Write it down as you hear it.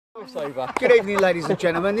Good evening, ladies and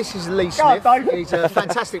gentlemen. This is Lee Smith. He's a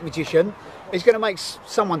fantastic magician. He's going to make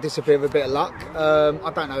someone disappear with a bit of luck.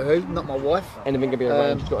 I don't know who, not my wife. Anything can be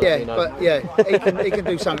arranged. But yeah, he can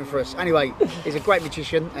do something for us. Anyway, he's a great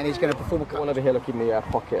magician and he's going to perform a cut. One over here, look in the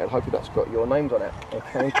pocket, and hopefully that's got your names on it,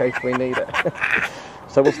 okay, in case we need it.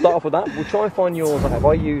 So we'll start off with that. We'll try and find yours. If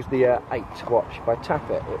I use the 8 watch, if I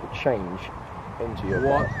tap it, it will change into your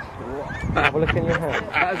watch. Have a look in your hand.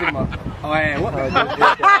 That is in my... Oh yeah, what?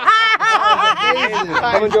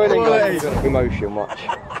 Come and join in, guys. Emotion, watch.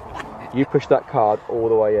 You push that card all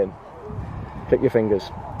the way in. Click your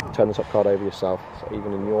fingers. Turn the top card over yourself. So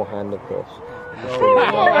even in your hand, of course. Oh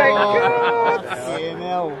my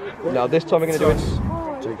God! Now this time we're going to do it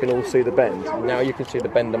so you can all see the bend. Now you can see the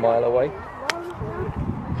bend a mile away.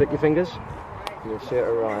 Click your fingers. You'll see it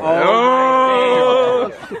arrive. Oh!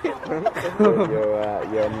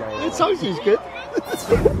 Your name. It's always good.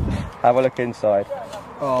 Have a look inside.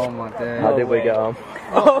 Oh my God. How did we get on?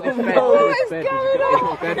 Oh no! What's going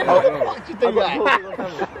on? Why'd you do that?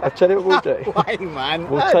 I'll tell you what we'll do. Wait, man.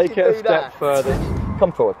 We'll take it a step further.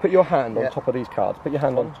 Come forward. Put your hand on top of these cards. Put your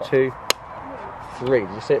hand on 2, 3. Did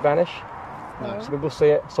you see it vanish? No. Some people see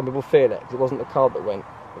it, some people feel it. Because it wasn't the card that went,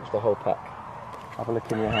 it was the whole pack. Have a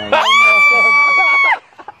look in your hand.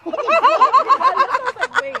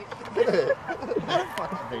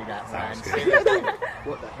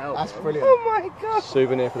 What the hell? That's brilliant. Oh my God.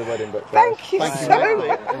 Souvenir for the wedding book. Thank you so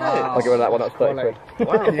much. I'll give her that one, that's 30 quid.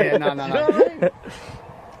 Wow. Yeah, no.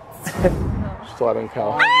 Simon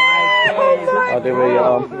Carl. Oh I'll do the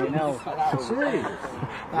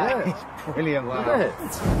That is brilliant. Wow.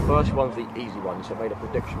 first one's the easy one, so I made a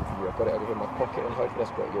prediction for you. I've got it over here in my pocket and hopefully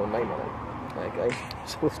that's got your name on it. There you go.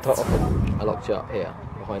 So we'll start off with, I locked it up here,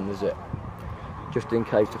 behind the zip. Just in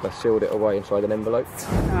case if I sealed it away inside an envelope.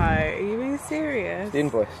 No, are you being serious? The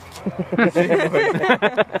invoice.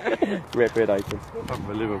 Rip it open.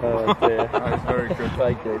 Unbelievable. Oh dear. That is very good.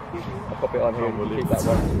 Thank you. I'll pop it on here and keep that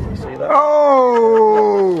one. You see that?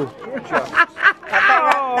 Oh!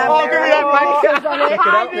 Oh, give me that,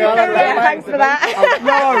 thanks for that.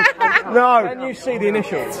 No! Can you see the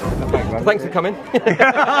initials? Thanks for coming.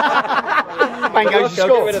 Bang goes the Get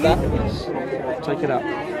score. rid of that. Take it out.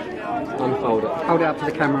 Unfold it. Hold it up to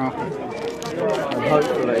the camera. And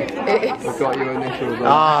hopefully we've got your initials on.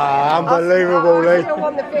 Ah, unbelievable, Lee.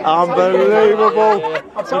 Unbelievable.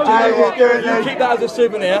 You keep that as a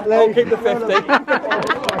souvenir. I'll keep the 50.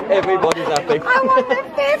 Everybody's happy.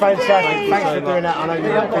 Fantastic. Thanks for doing that. I know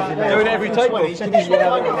you're not busy now. Doing it every table. That's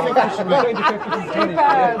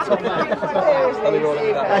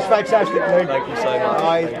fantastic, Lee. Thank you so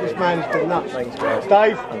much. This man's been nuts. Thanks, guys.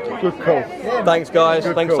 Dave, good call. Thanks, guys.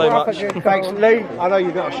 Thanks so much. Thanks, Lee. I know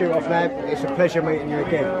you've got to shoot off now. It's a pleasure meeting you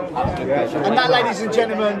again. And that, ladies and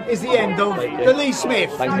gentlemen, is the end of the Lee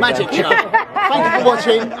Smith Magic Show. Thank you for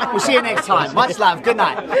watching. We'll see you next time. Much love. Good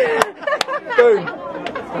night. Boom.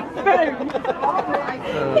 He's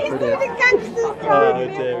doing the gangster Oh,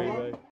 dearie, mate.